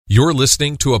You're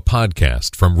listening to a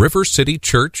podcast from River City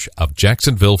Church of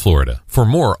Jacksonville, Florida. For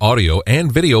more audio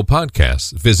and video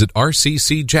podcasts, visit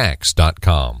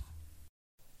rccjax.com.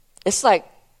 It's like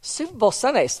Super Bowl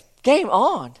Sundays, game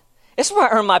on. It's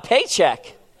where I earn my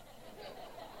paycheck.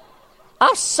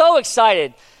 I'm so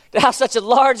excited to have such a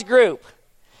large group.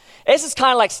 This is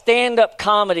kind of like stand-up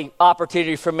comedy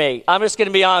opportunity for me. I'm just going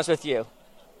to be honest with you.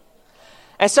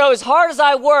 And so as hard as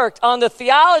I worked on the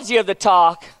theology of the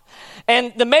talk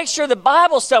and to make sure the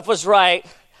Bible stuff was right,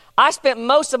 I spent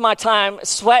most of my time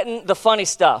sweating the funny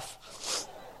stuff.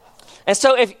 And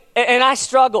so I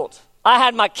struggled. I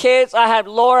had my kids, I had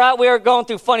Laura, we were going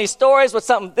through funny stories with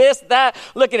something this, that,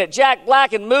 looking at Jack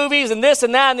Black and movies and this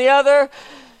and that and the other.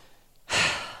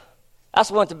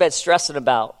 That's what I went to bed stressing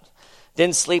about.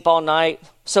 Didn't sleep all night.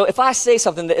 So if I say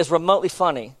something that is remotely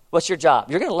funny, what's your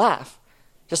job? You're going to laugh.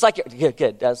 Just like you're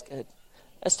good. That's good.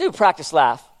 Let's do practice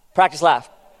laugh. Practice laugh.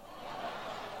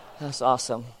 That's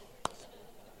awesome.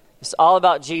 It's all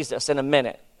about Jesus in a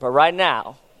minute. But right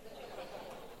now.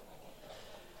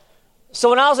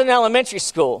 So when I was in elementary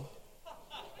school,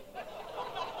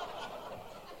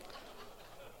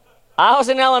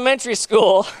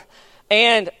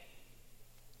 and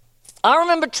I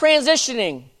remember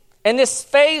transitioning in this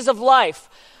phase of life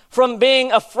from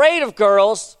being afraid of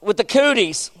girls with the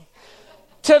cooties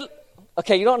to,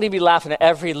 okay, you don't need to be laughing at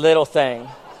every little thing.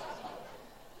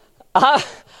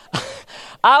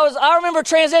 I remember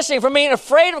transitioning from being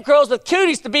afraid of girls with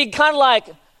cooties to being kind of like,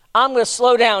 I'm going to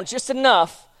slow down just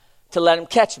enough to let them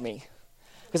catch me.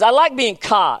 Because I like being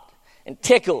caught and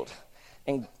tickled.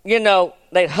 And,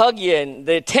 they'd hug you, and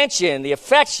the attention, the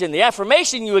affection, the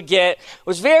affirmation you would get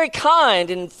was very kind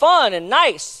and fun and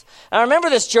nice. And I remember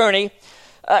this journey.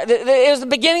 It was the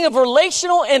beginning of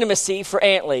relational intimacy for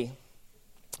Aunt Lee.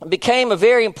 It became a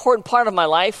very important part of my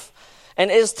life and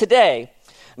is today.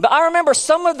 But I remember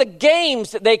some of the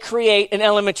games that they create in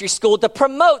elementary school to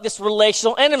promote this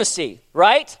relational intimacy,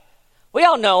 right? We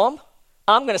all know them.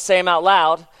 I'm going to say them out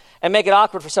loud and make it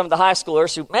awkward for some of the high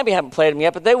schoolers who maybe haven't played them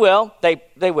yet, but they will. They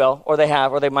will, or they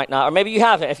have, or they might not. Or maybe you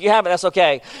haven't. If you haven't, that's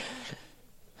okay.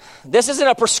 This isn't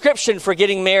a prescription for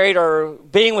getting married or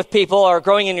being with people or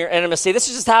growing in your intimacy. This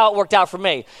is just how it worked out for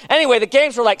me. Anyway, the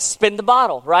games were like spin the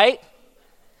bottle, right?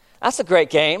 That's a great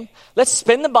game. Let's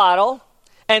spin the bottle,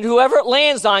 and whoever it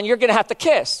lands on, you're going to have to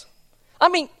kiss.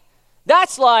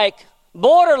 That's like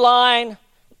borderline,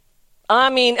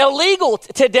 illegal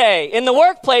today. In the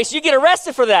workplace, you get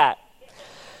arrested for that,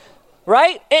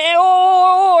 right?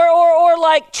 Or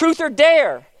like truth or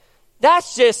dare.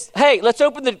 That's just, hey, let's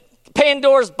open the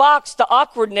Pandora's box to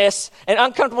awkwardness and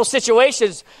uncomfortable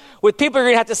situations with people you're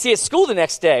going to have to see at school the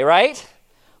next day, right?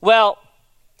 Well,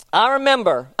 I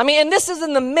remember, and this is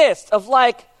in the midst of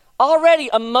like already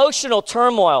emotional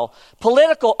turmoil,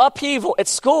 political upheaval at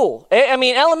school.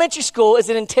 Elementary school is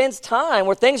an intense time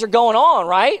where things are going on,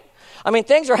 right?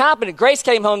 Things are happening. Grace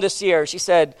came home this year. She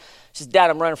said,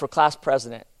 Dad, I'm running for class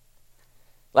president.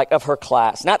 Like of her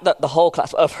class, not the whole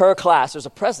class, of her class. There's a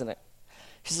president.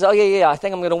 She says, oh, yeah, I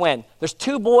think I'm going to win. There's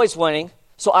 2 boys winning,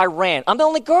 so I ran. I'm the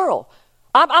only girl.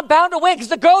 I'm bound to win because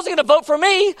the girls are going to vote for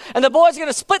me, and the boys are going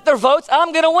to split their votes.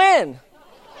 I'm going to win.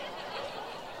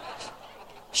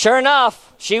 Sure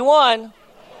enough, she won.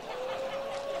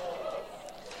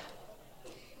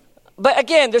 But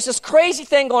again, there's this crazy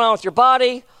thing going on with your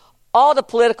body, all the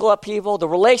political upheaval, the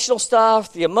relational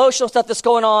stuff, the emotional stuff that's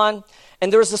going on.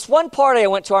 And there was this one party I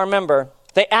went to, I remember,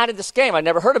 they added this game. I'd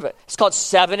never heard of it. It's called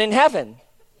 7 in Heaven.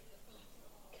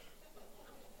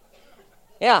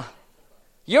 Yeah.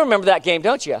 You remember that game,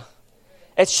 don't you?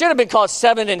 It should have been called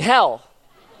 7 in Hell.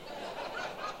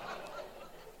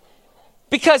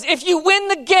 Because if you win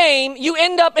the game, you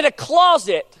end up in a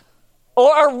closet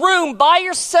or a room by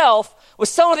yourself with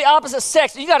someone of the opposite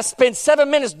sex that you got to spend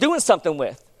 7 minutes doing something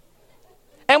with.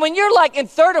 And when you're like in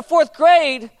 3rd or 4th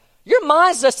grade, your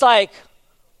mind's just like,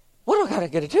 what am I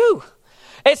going to do?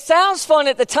 It sounds fun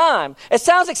at the time. It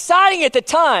sounds exciting at the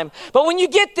time. But when you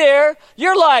get there,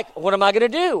 you're like, what am I going to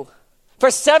do?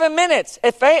 For 7 minutes.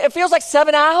 It feels like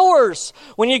 7 hours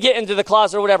when you get into the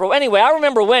closet or whatever. Anyway, I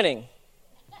remember winning.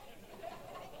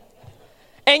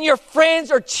 And your friends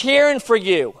are cheering for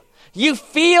you. You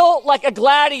feel like a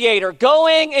gladiator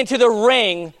going into the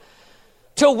ring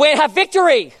to win, have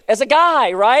victory as a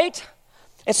guy, right?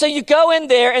 And so you go in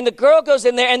there, and the girl goes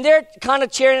in there, and they're kind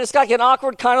of cheering. It's like an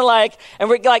awkward kind of like, and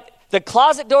we're like, the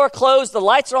closet door closed, the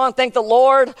lights are on, thank the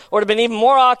Lord, or it would have been even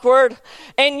more awkward.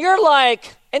 And you're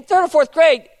like, in 3rd or 4th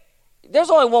grade, there's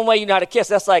only one way you know how to kiss.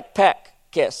 That's like peck,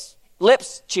 kiss,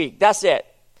 lips, cheek, that's it.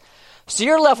 So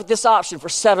you're left with this option for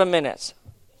 7 minutes.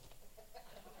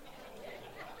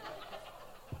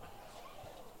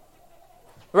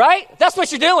 right? That's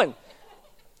what you're doing.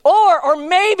 Or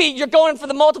maybe you're going for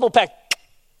the multiple peck.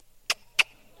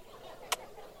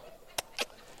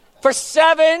 For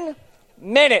 7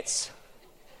 minutes.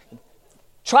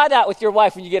 Try that with your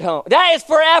wife when you get home. That is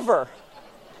forever.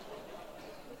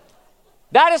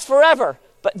 That is forever.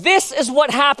 But this is what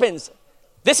happens.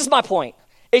 This is my point.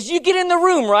 Is you get in the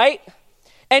room, right?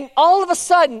 And all of a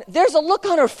sudden, there's a look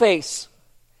on her face.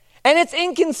 And it's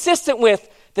inconsistent with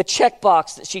the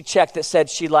checkbox that she checked that said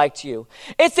she liked you.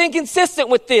 It's inconsistent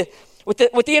with the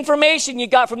information you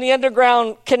got from the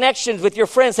underground connections with your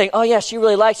friends saying, oh yeah, she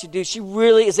really likes you, dude. She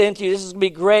really is into you. This is going to be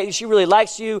great. She really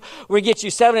likes you. We're going to get you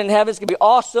 7 in heaven. It's going to be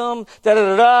awesome.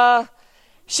 Da-da-da-da.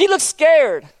 She looks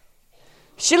scared.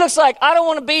 She looks like, I don't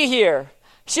want to be here.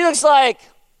 She looks like,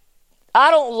 I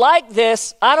don't like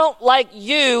this. I don't like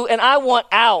you, and I want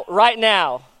out right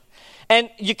now. And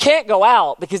you can't go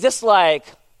out because it's like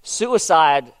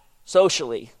suicide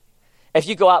socially if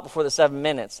you go out before the 7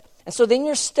 minutes. And so then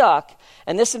you're stuck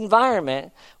in this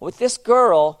environment with this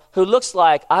girl who looks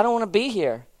like, I don't want to be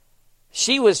here.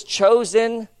 She was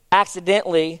chosen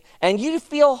accidentally, and you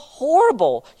feel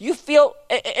horrible. You feel,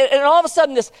 and all of a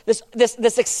sudden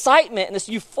this excitement and this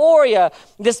euphoria,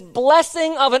 this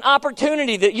blessing of an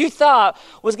opportunity that you thought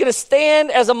was going to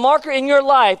stand as a marker in your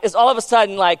life is all of a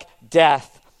sudden like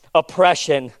death,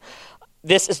 oppression.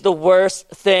 This is the worst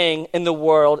thing in the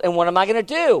world, and what am I going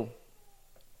to do?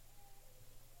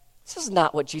 This is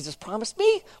not what Jesus promised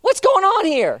me. What's going on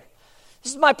here?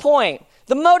 This is my point.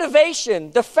 The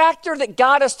motivation, the factor that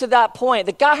got us to that point,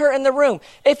 that got her in the room,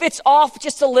 if it's off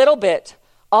just a little bit,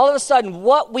 all of a sudden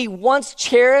what we once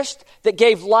cherished that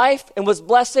gave life and was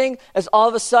blessing is all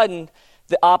of a sudden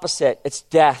the opposite. It's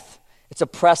death. It's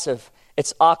oppressive.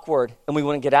 It's awkward, and we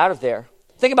want to get out of there.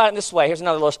 Think about it this way. Here's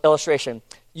another illustration.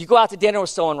 You go out to dinner with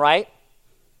someone, right?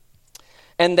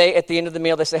 And they, at the end of the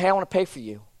meal, they say, hey, I want to pay for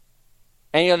you.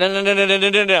 And you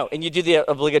go, no. And you do the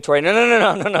obligatory, no,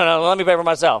 let me pay for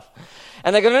myself.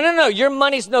 And they go, no, your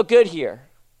money's no good here.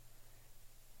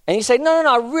 And you say, no,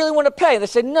 I really want to pay. And they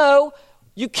say, no,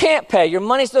 you can't pay. Your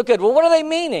money's no good. Well, what are they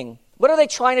meaning? What are they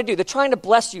trying to do? They're trying to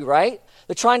bless you, right?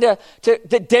 They're trying to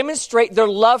demonstrate their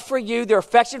love for you, their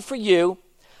affection for you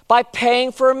by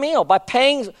paying for a meal, by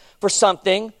paying for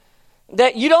something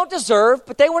that you don't deserve,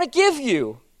 but they want to give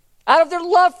you out of their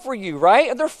love for you,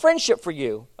 right? Of their friendship for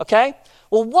you, okay?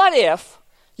 Well, what if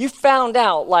you found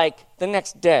out, like, the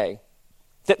next day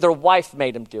that their wife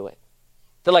made them do it?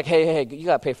 They're like, hey, you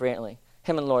got to pay for Antley.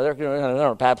 Him and Laura, they're in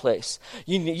a bad place.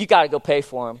 You got to go pay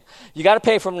for him. You got to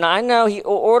pay for him. Now, I know he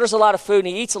orders a lot of food and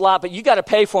he eats a lot, but you got to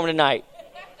pay for him tonight.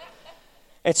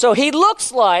 And so he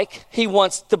looks like he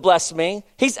wants to bless me.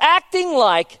 He's acting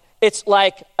like it's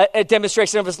like a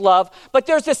demonstration of his love, but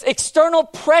there's this external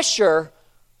pressure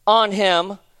on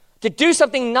him to do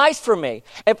something nice for me.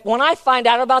 When I find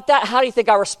out about that, how do you think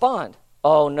I respond?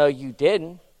 Oh, no, you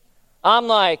didn't. I'm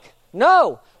like,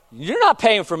 no, you're not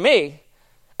paying for me.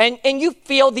 And you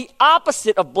feel the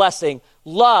opposite of blessing,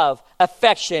 love,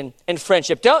 affection, and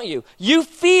friendship, don't you? You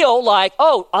feel like,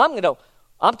 oh,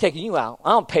 I'm taking you out.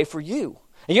 I'm going to pay for you.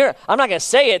 And I'm not going to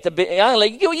say it. I'm going to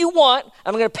let you get what you want.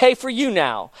 I'm going to pay for you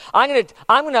now. I'm going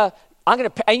to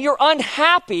pay, and you're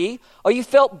unhappy or you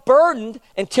felt burdened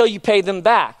until you pay them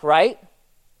back, right?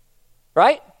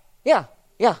 Right? Yeah.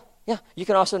 You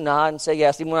can also nod and say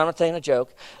yes, even when I'm not telling a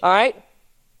joke. All right?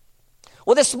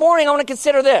 Well, this morning I want to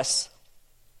consider this.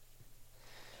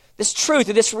 This truth,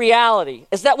 this reality,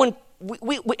 is that when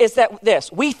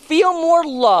we feel more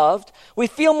loved, we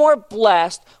feel more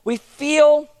blessed, we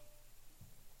feel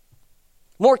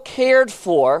more cared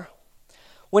for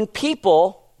when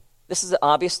people, this is an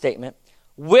obvious statement,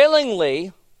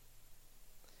 willingly,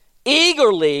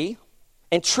 eagerly,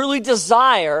 and truly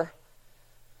desire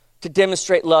to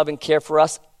demonstrate love and care for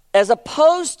us, as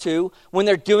opposed to when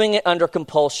they're doing it under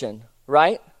compulsion,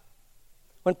 right?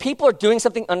 When people are doing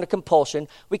something under compulsion,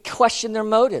 we question their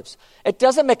motives. It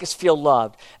doesn't make us feel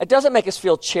loved. It doesn't make us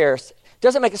feel cherished. It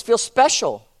doesn't make us feel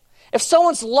special. If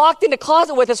someone's locked in a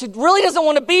closet with us who really doesn't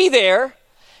want to be there,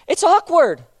 it's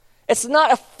awkward. It's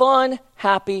not a fun,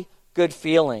 happy, good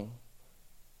feeling.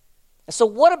 And so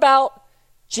what about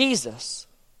Jesus?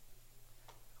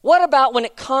 What about when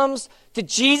it comes to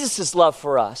Jesus' love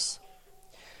for us?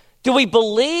 Do we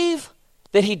believe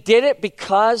that he did it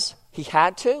because he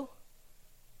had to?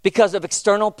 Because of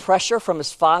external pressure from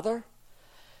his Father?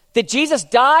 Did Jesus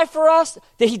die for us?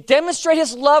 Did he demonstrate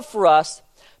his love for us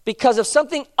because of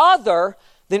something other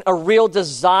than a real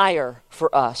desire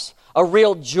for us, a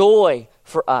real joy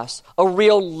for us, a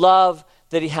real love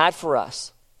that he had for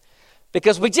us?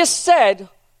 Because we just said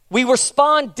we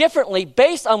respond differently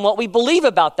based on what we believe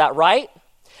about that, right?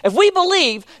 If we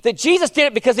believe that Jesus did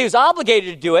it because he was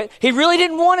obligated to do it, he really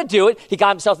didn't want to do it, he got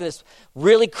himself in this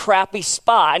really crappy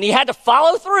spot, and he had to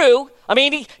follow through. I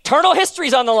mean, eternal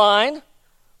history's on the line.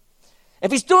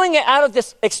 If he's doing it out of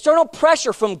this external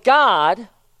pressure from God,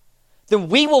 then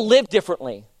we will live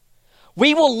differently.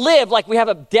 We will live like we have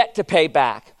a debt to pay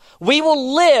back. We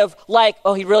will live like,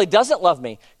 oh, he really doesn't love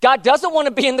me. God doesn't want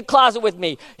to be in the closet with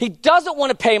me. He doesn't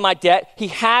want to pay my debt. He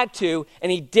had to,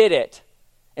 and he did it.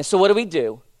 And so what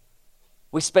do?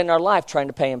 We spend our life trying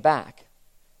to pay him back.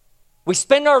 We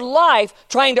spend our life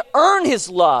trying to earn his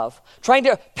love, trying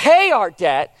to pay our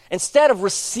debt, instead of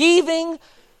receiving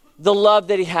the love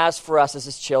that he has for us as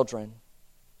his children.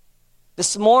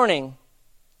 This morning,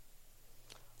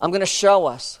 I'm going to show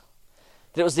us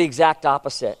that it was the exact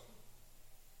opposite.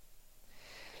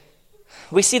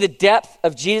 We see the depth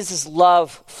of Jesus'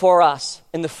 love for us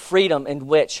in the freedom in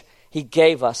which he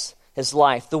gave us his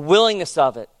life, the willingness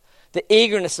of it, the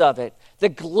eagerness of it, the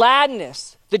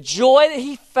gladness, the joy that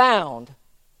he found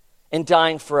in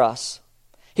dying for us.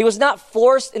 He was not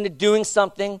forced into doing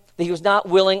something that he was not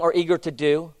willing or eager to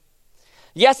do.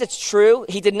 Yes, it's true.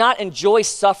 He did not enjoy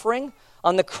suffering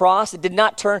on the cross. It did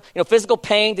not turn, physical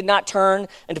pain did not turn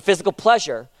into physical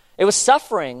pleasure. It was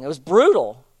suffering. It was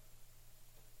brutal.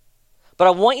 But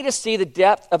I want you to see the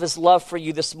depth of his love for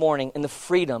you this morning and the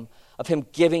freedom of him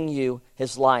giving you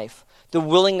his life, the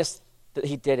willingness that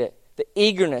he did it, the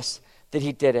eagerness that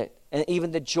he did it, and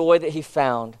even the joy that he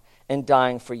found in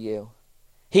dying for you.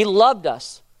 He loved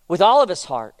us with all of his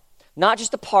heart, not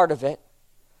just a part of it,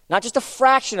 not just a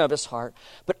fraction of his heart,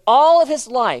 but all of his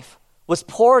life was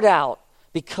poured out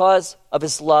because of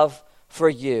his love for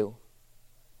you.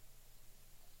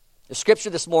 The scripture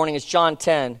this morning is John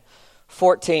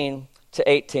 10:14 to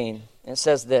 18. And it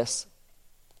says this: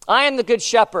 I am the good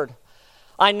shepherd.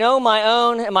 I know my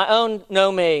own, and my own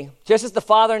know me. Just as the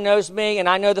Father knows me, and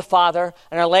I know the Father,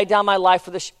 and I lay down my life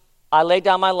for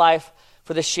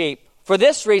the sheep. For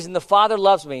this reason, the Father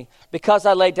loves me, because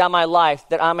I lay down my life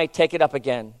that I may take it up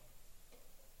again.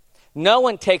 No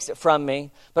one takes it from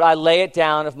me, but I lay it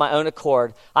down of my own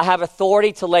accord. I have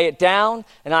authority to lay it down,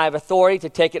 and I have authority to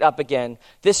take it up again.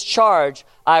 This charge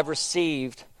I have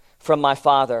received from my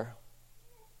Father.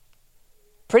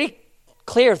 Pretty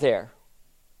clear there.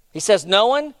 He says, no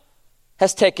one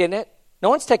has taken it. No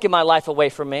one's taken my life away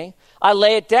from me. I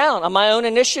lay it down on my own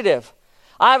initiative.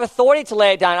 I have authority to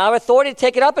lay it down. I have authority to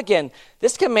take it up again.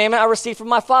 This commandment I received from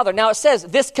my Father. Now it says,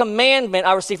 this commandment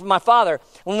I received from my Father.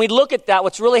 When we look at that,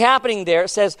 what's really happening there, it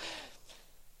says,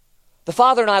 the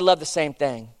Father and I love the same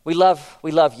thing. We love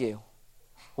you.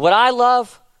 What I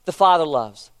love, the Father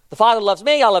loves. The Father loves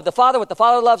me, I love the Father. What the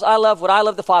Father loves, I love. What I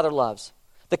love, the Father loves.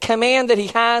 The command that he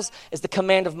has is the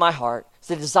command of my heart. It's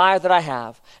the desire that I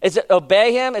have. Is it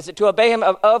obey him? Is it to obey him?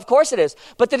 Of course it is.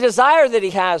 But the desire that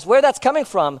he has, where that's coming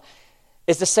from,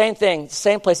 is the same thing, the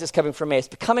same place it's coming from me. It's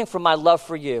coming from my love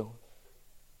for you.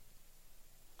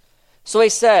 So he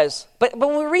says, but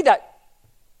when we read that,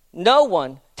 no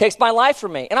one takes my life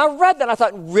from me. And I read that and I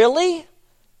thought, really?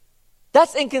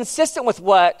 That's inconsistent with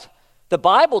what the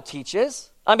Bible teaches.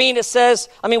 It says,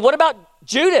 what about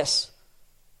Judas?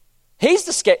 He's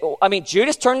the scapegoat.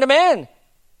 Judas turned him in.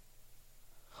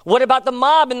 What about the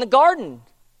mob in the garden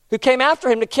who came after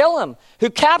him to kill him, who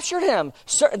captured him?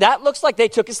 That looks like they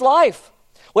took his life.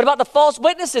 What about the false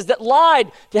witnesses that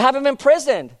lied to have him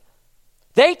imprisoned?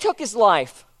 They took his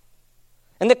life.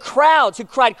 And the crowds who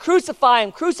cried, crucify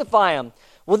him, crucify him.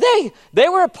 Well, they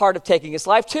were a part of taking his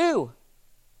life too.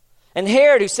 And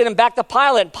Herod, who sent him back to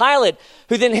Pilate, Pilate,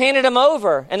 who then handed him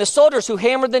over, and the soldiers who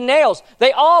hammered the nails,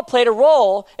 they all played a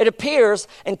role, it appears,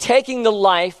 in taking the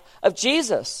life of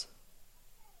Jesus.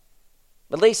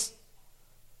 At least,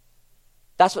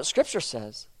 that's what Scripture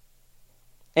says.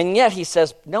 And yet he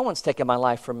says, no one's taken my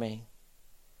life from me.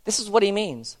 This is what he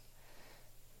means.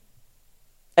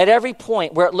 At every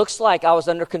point where it looks like I was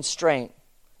under constraint,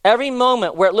 every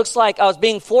moment where it looks like I was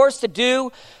being forced to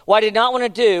do what I did not want to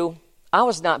do, I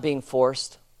was not being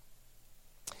forced.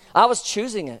 I was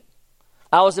choosing it.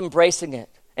 I was embracing it.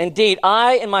 Indeed,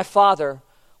 I and my Father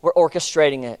were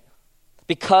orchestrating it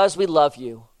because we love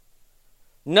you.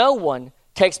 No one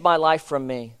takes my life from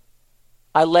me.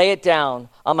 I lay it down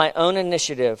on my own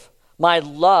initiative. My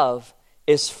love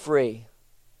is free.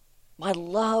 My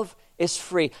love is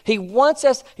free. He wants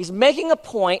us, he's making a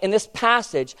point in this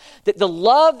passage that the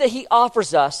love that he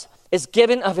offers us is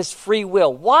given of his free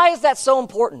will. Why is that so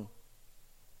important?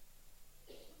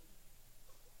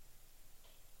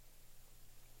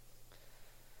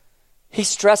 He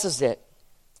stresses it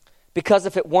because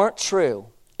if it weren't true,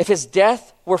 if his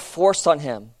death were forced on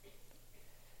him,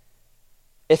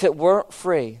 if it weren't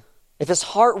free, if his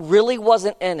heart really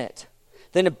wasn't in it,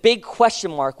 then a big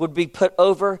question mark would be put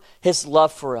over his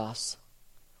love for us.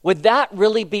 Would that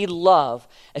really be love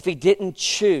if he didn't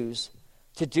choose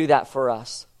to do that for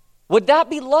us? Would that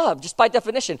be love, just by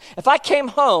definition? If I came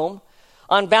home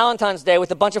on Valentine's Day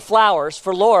with a bunch of flowers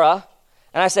for Laura,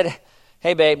 and I said,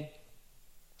 hey, babe,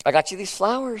 I got you these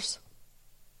flowers.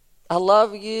 I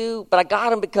love you, but I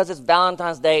got them because it's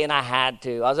Valentine's Day and I had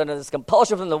to. I was under this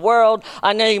compulsion from the world.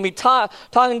 I know you're going to be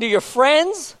talking to your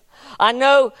friends. I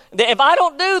know that if I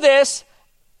don't do this,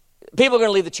 people are going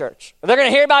to leave the church. They're going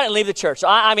to hear about it and leave the church. So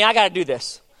I got to do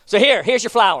this. So here's your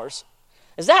flowers.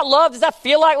 Is that love? Does that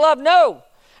feel like love? No.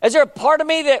 Is there a part of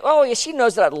me that, oh, yeah, she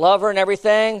knows that I love her and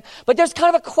everything, but there's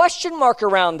kind of a question mark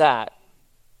around that.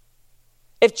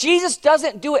 If Jesus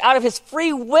doesn't do it out of his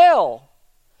free will,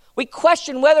 we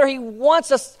question whether he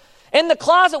wants us in the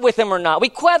closet with him or not. We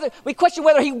question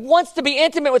whether he wants to be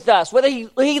intimate with us, whether he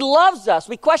loves us.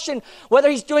 We question whether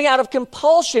he's doing it out of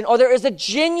compulsion or there is a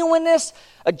genuineness,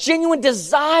 a genuine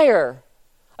desire,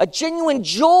 a genuine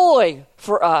joy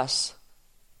for us.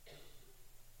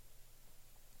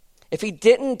 If he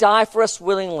didn't die for us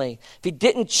willingly, if he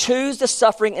didn't choose the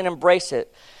suffering and embrace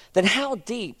it, then how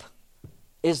deep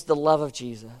is the love of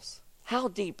Jesus? How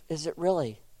deep is it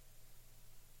really?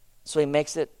 So he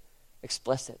makes it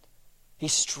explicit. He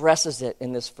stresses it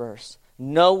in this verse.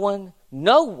 No one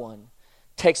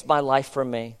takes my life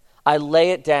from me. I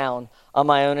lay it down on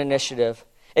my own initiative.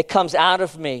 It comes out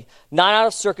of me, not out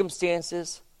of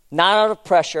circumstances, not out of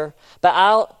pressure, but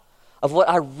out of what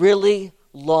I really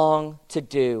long to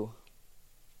do.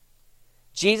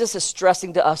 Jesus is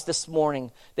stressing to us this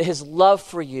morning that his love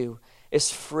for you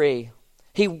is free.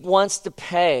 He wants to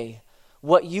pay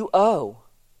what you owe.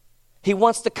 He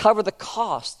wants to cover the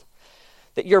cost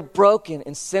that your broken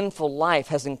and sinful life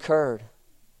has incurred.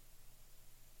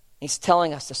 He's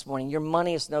telling us this morning, your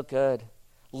money is no good.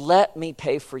 Let me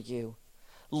pay for you.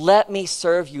 Let me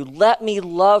serve you. Let me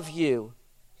love you.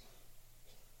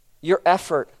 Your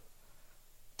effort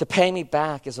to pay me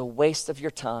back is a waste of your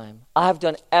time. I've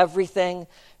done everything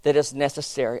that is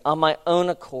necessary on my own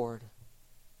accord.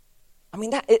 I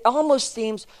mean, it almost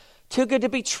seems too good to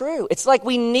be true. It's like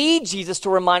we need Jesus to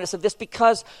remind us of this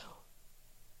because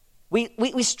we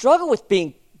struggle with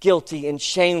being guilty and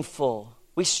shameful.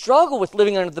 We struggle with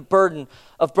living under the burden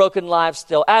of broken lives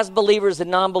still, as believers and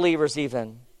non-believers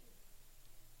even.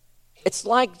 It's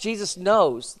like Jesus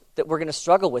knows that we're going to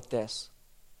struggle with this.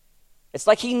 It's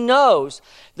like he knows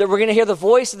that we're going to hear the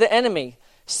voice of the enemy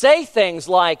say things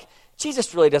like,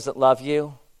 Jesus really doesn't love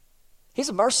you. He's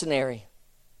a mercenary.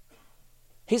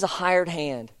 He's a hired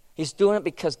hand. He's doing it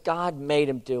because God made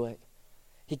him do it.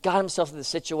 He got himself in the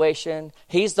situation.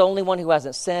 He's the only one who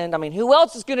hasn't sinned. I mean, who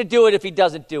else is going to do it if he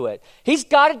doesn't do it? He's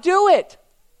got to do it.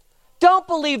 Don't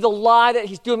believe the lie that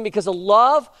he's doing it because of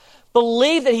love.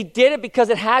 Believe that he did it because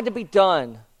it had to be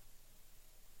done.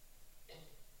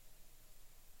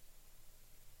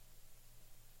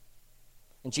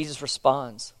 And Jesus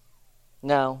responds,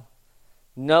 no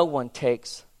one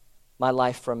takes my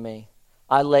life from me.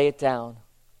 I lay it down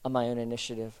on my own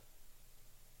initiative.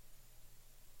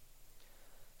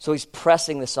 So he's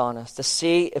pressing this on us to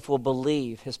see if we'll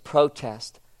believe his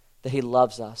protest that he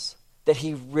loves us, that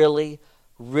he really,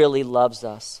 really loves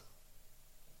us.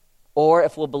 Or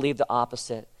if we'll believe the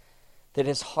opposite, that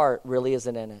his heart really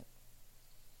isn't in it.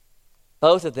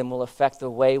 Both of them will affect the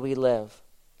way we live.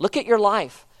 Look at your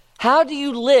life. How do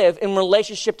you live in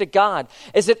relationship to God?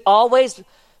 Is it always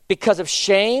because of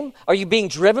shame? Are you being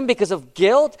driven because of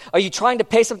guilt? Are you trying to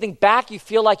pay something back you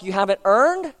feel like you haven't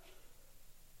earned?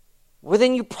 Well,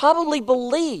 then you probably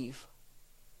believe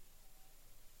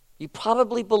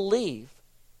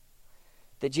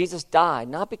that Jesus died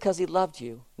not because he loved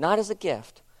you, not as a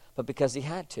gift, but because he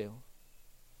had to.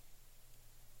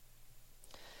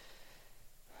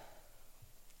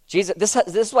 Jesus, this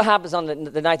is what happens on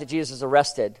the night that Jesus is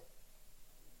arrested.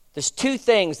 There's two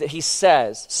things that he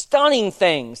says, stunning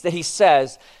things that he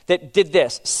says that did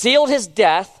this. Sealed his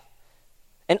death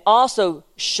and also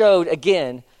showed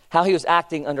again how he was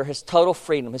acting under his total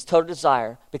freedom, his total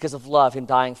desire because of love, him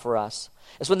dying for us.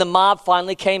 It's when the mob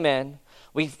finally came in.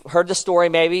 We've heard the story,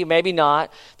 maybe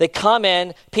not. They come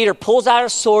in. Peter pulls out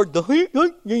his sword,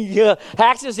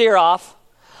 hacks his ear off.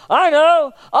 I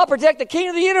know, I'll protect the king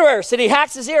of the universe. And he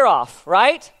hacks his ear off,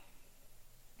 right?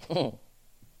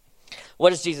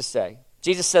 What does Jesus say?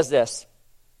 Jesus says this,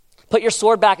 put your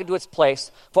sword back into its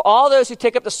place, for all those who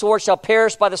take up the sword shall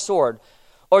perish by the sword.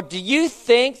 Or do you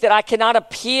think that I cannot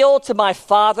appeal to my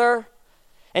Father,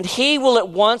 and he will at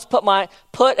once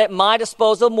put at my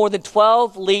disposal more than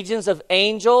 12 legions of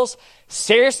angels?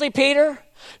 Seriously, Peter?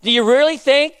 Do you really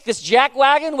think this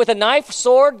jackwagon with a knife,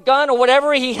 sword, gun, or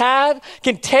whatever he had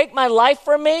can take my life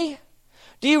from me?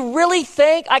 Do you really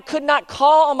think I could not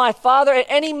call on my Father at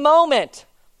any moment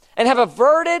and have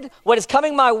averted what is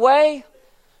coming my way?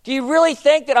 Do you really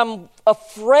think that I'm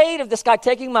afraid of this guy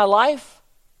taking my life?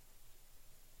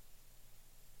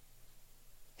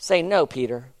 Say, no,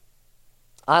 Peter.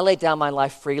 I lay down my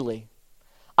life freely.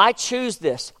 I choose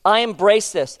this. I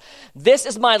embrace this. This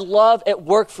is my love at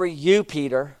work for you,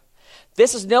 Peter.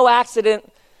 This is no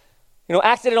accident,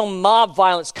 accidental mob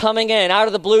violence coming in out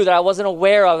of the blue that I wasn't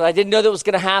aware of. I didn't know that was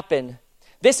going to happen.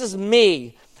 This is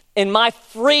me in my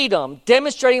freedom,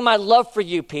 demonstrating my love for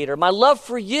you, Peter, my love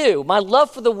for you, my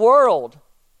love for the world.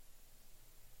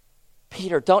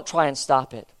 Peter, don't try and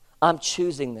stop it. I'm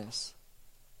choosing this.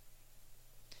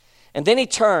 And then he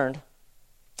turned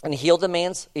and he healed the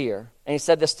man's ear, and he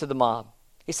said this to the mob.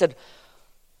 He said,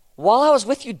 while I was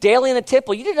with you daily in the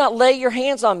temple, you did not lay your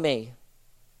hands on me.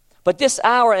 But this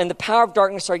hour and the power of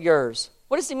darkness are yours.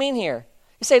 What does he mean here?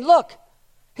 He said, look,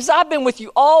 he said, I've been with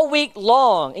you all week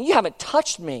long, and you haven't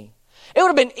touched me. It would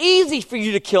have been easy for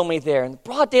you to kill me there. In the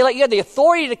broad daylight, you had the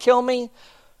authority to kill me.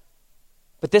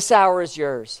 But this hour is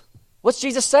yours. What's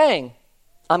Jesus saying?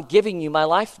 I'm giving you my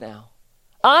life now.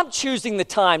 I'm choosing the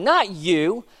time, not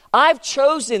you. I've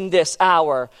chosen this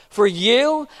hour for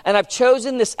you, and I've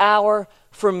chosen this hour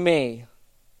for me.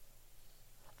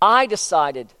 I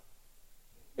decided.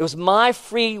 It was my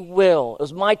free will. It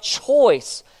was my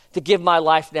choice to give my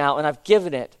life now, and I've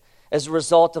given it as a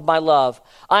result of my love.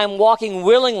 I am walking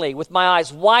willingly with my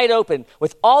eyes wide open,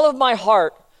 with all of my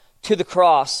heart to the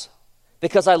cross,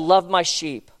 because I love my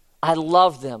sheep. I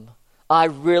love them. I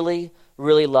really,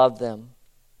 really love them.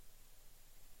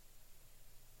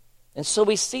 And so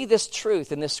we see this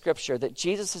truth in this scripture that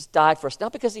Jesus has died for us,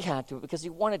 not because he had to, but because he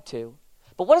wanted to.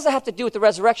 But what does that have to do with the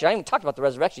resurrection? I haven't even talked about the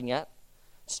resurrection yet.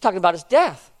 It's talking about his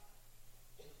death.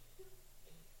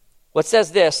 What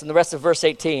says this in the rest of verse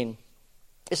 18?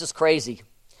 This is crazy.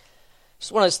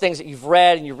 It's one of those things that you've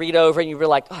read and you read over and you're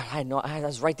like, oh, I know, I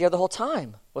was right there the whole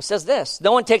time. Well, it says this: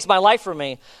 no one takes my life from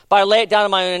me, but I lay it down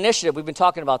on my own initiative. We've been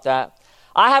talking about that.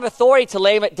 I have authority to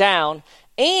lay it down,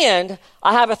 and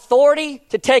I have authority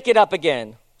to take it up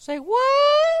again. Say, what?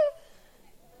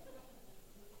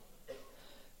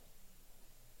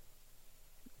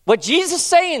 What Jesus is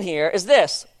saying here is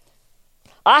this: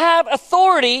 I have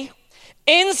authority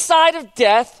inside of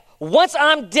death, once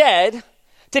I'm dead,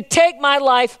 to take my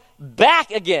life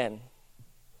back again.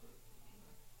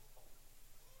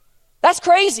 That's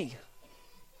crazy.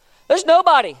 There's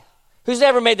nobody who's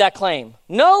ever made that claim.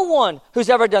 No one who's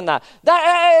ever done that.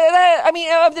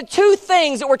 Of the two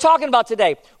things that we're talking about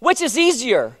today, which is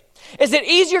easier? Is it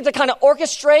easier to kind of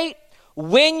orchestrate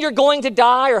when you're going to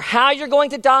die or how you're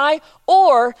going to die?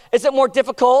 Or is it more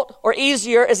difficult or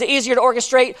easier? Is it easier to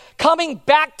orchestrate coming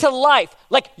back to life?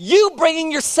 Like you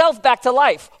bringing yourself back to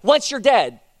life once you're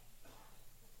dead.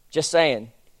 Just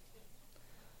saying.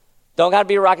 Don't got to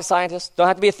be a rocket scientist. Don't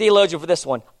have to be a theologian for this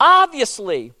one.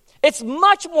 Obviously, it's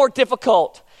much more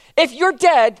difficult if you're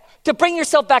dead to bring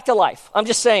yourself back to life. I'm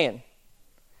just saying.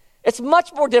 It's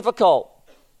much more difficult.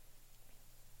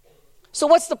 So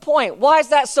what's the point? Why is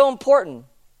that so important?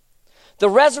 The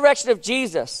resurrection of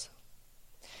Jesus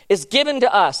is given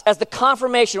to us as the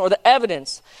confirmation or the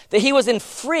evidence that he was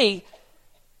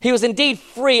indeed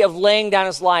free of laying down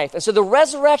his life. And so the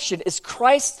resurrection is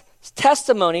Christ's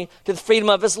testimony to the freedom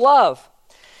of his love.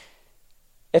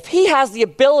 If he has the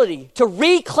ability to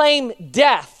reclaim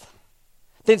death,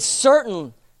 then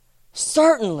certainly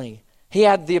he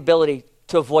had the ability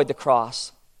to avoid the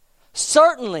cross.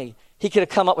 Certainly, he could have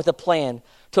come up with a plan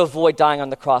to avoid dying on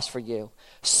the cross for you.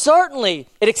 Certainly,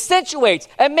 it accentuates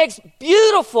and makes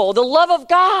beautiful the love of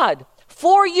God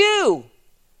for you.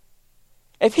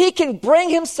 If he can bring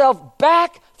himself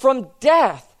back from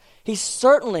death, he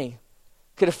certainly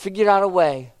could have figured out a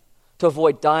way to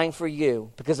avoid dying for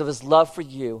you because of his love for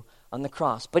you on the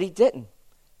cross. But he didn't.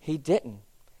 He didn't.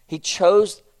 He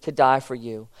chose to die for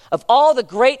you. Of all the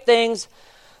great things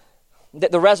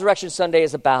that the Resurrection Sunday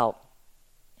is about,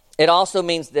 it also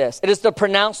means this. It is the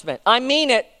pronouncement. I mean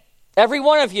it, every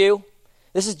one of you.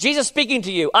 This is Jesus speaking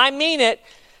to you. I mean it.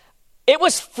 It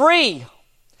was free.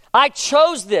 I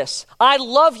chose this. I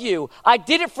love you. I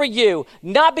did it for you,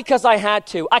 not because I had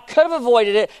to. I could have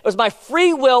avoided it. It was my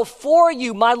free will for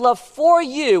you, my love for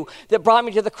you that brought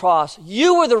me to the cross.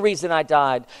 You were the reason I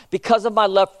died, because of my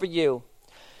love for you.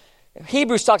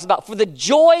 Hebrews talks about, for the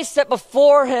joy set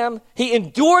before him, he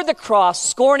endured the cross,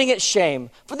 scorning its shame.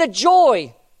 For the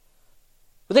joy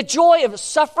of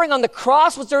suffering on the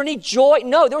cross, was there any joy?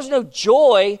 No, there was no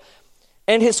joy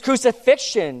in his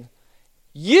crucifixion.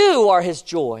 You are his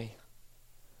joy.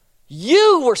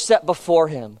 You were set before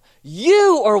him.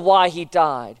 You are why he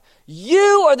died.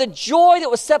 You are the joy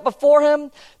that was set before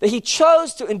him, that he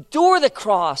chose to endure the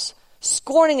cross,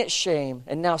 scorning its shame,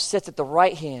 and now sits at the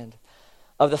right hand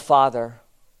of the Father.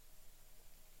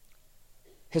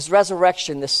 His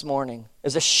resurrection this morning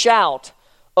is a shout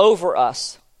over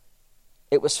us.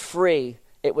 It was free.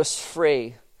 It was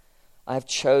free. I have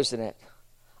chosen it.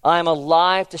 I am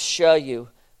alive to show you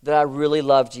that I really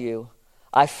loved you.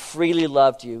 I freely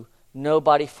loved you.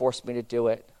 Nobody forced me to do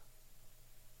it.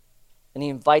 And he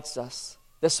invites us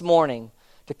this morning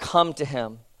to come to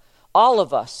him. All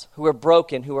of us who are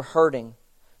broken, who are hurting,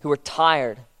 who are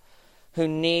tired, who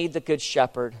need the Good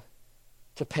Shepherd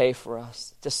to pay for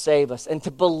us, to save us, and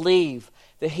to believe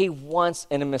that he wants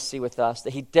intimacy with us,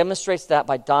 that he demonstrates that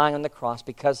by dying on the cross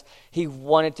because he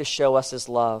wanted to show us his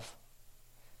love.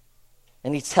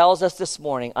 And he tells us this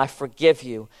morning, I forgive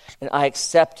you and I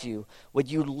accept you.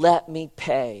 Would you let me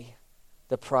pay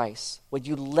the price? Would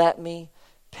you let me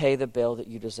pay the bill that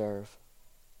you deserve?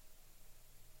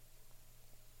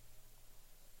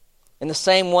 In the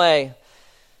same way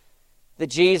that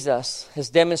Jesus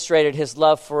has demonstrated his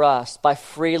love for us by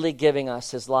freely giving us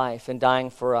his life and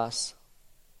dying for us,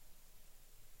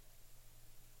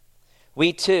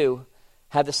 we too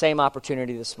have the same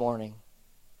opportunity this morning.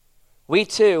 We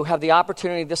too have the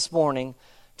opportunity this morning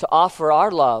to offer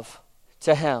our love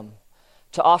to him,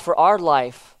 to offer our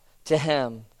life to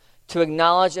him, to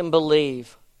acknowledge and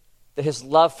believe that his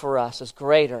love for us is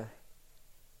greater,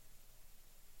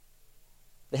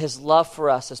 that his love for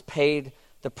us has paid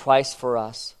the price for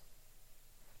us.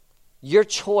 Your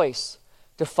choice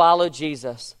to follow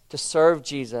Jesus, to serve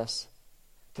Jesus,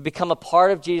 to become a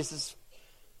part of Jesus'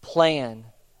 plan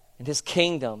and his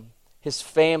kingdom, his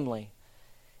family,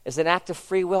 is an act of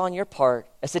free will on your part.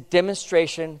 It's a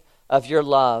demonstration of your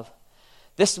love.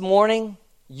 This morning,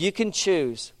 you can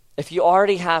choose, if you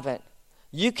already haven't,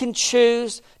 you can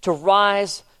choose to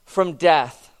rise from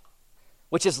death,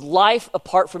 which is life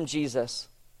apart from Jesus,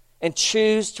 and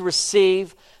choose to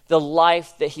receive the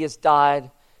life that he has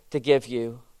died to give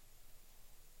you.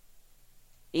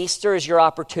 Easter is your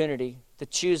opportunity to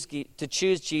choose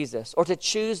Jesus, or to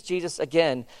choose Jesus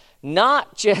again,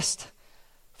 not just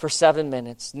for 7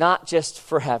 minutes, not just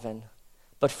for heaven,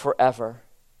 but forever.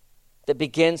 That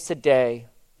begins today.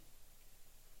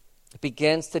 It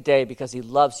begins today because he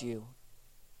loves you.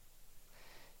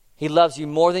 He loves you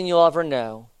more than you'll ever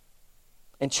know,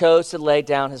 and chose to lay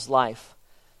down his life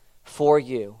for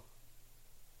you,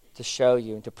 to show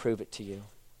you and to prove it to you.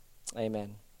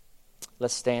 Amen.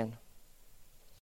 Let's stand.